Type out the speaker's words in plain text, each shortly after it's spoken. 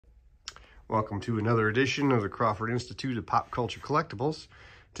Welcome to another edition of the Crawford Institute of Pop Culture Collectibles.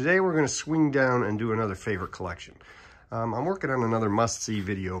 Today we're going to swing down and do another favorite collection. I'm working on another must-see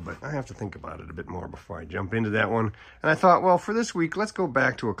video, but I have to think about it a bit more before I jump into that one. And I thought, well, for this week, let's go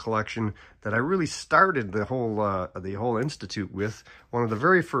back to a collection that I really started the whole institute with. One of the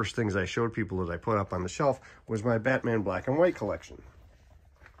very first things I showed people that I put up on the shelf was my Batman black and white collection.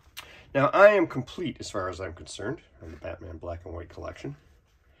 Now, I am complete as far as I'm concerned on the Batman black and white collection.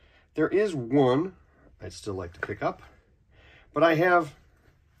 There is one I'd still like to pick up, but I have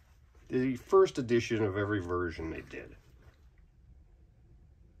the first edition of every version they did.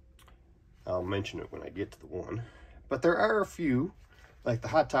 I'll mention it when I get to the one. But there are a few, like the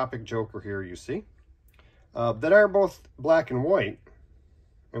Hot Topic Joker here you see, that are both black and white,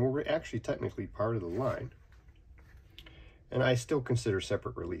 and were actually technically part of the line. And I still consider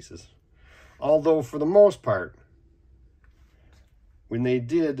separate releases. Although, for the most part, when they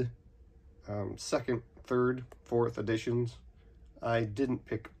did second, third, fourth editions, I didn't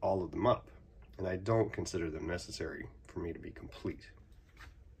pick all of them up, and I don't consider them necessary for me to be complete.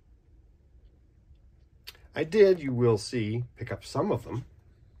 I did, you will see, pick up some of them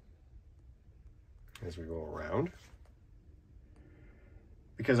as we go around,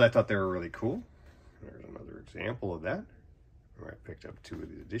 because I thought they were really cool. There's another example of that, where I picked up two of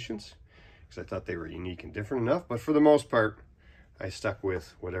the editions, because I thought they were unique and different enough, but for the most part, I stuck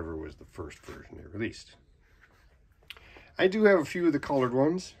with whatever was the first version they released. I do have a few of the colored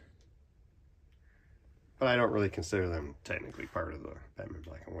ones, but I don't really consider them technically part of the Batman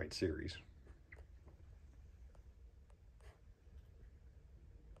Black and White series.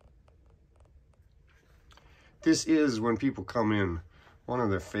 This is, when people come in, one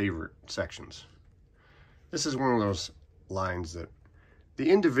of their favorite sections. This is one of those lines that the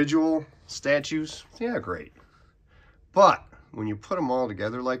individual statues, yeah, great. But when you put them all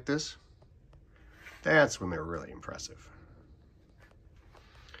together like this, that's when they're really impressive.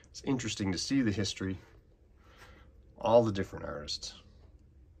 It's interesting to see the history, all the different artists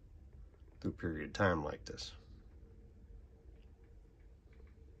through a period of time like this.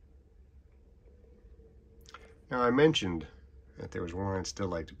 Now, I mentioned that there was one I'd still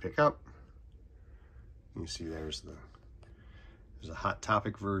like to pick up. You see there's a Hot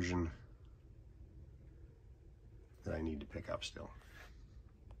Topic version that I need to pick up still.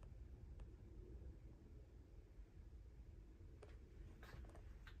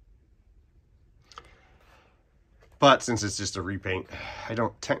 But since it's just a repaint, I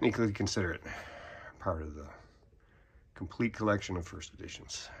don't technically consider it part of the complete collection of first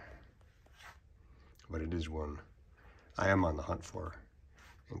editions. But it is one I am on the hunt for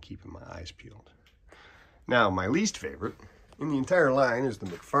and keeping my eyes peeled. Now, my least favorite in the entire line is the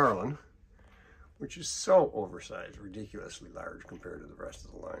McFarlane, which is so oversized, ridiculously large compared to the rest of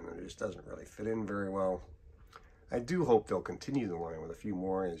the line, that it just doesn't really fit in very well. I do hope they'll continue the line with a few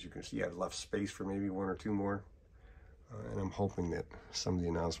more. As you can see, I've left space for maybe one or two more. And I'm hoping that some of the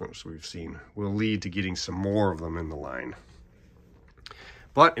announcements we've seen will lead to getting some more of them in the line.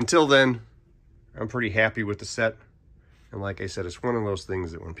 But until then, I'm pretty happy with the set. And like I said, it's one of those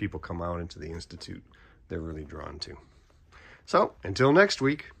things that when people come out into the Institute, they're really drawn to. So, until next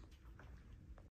week.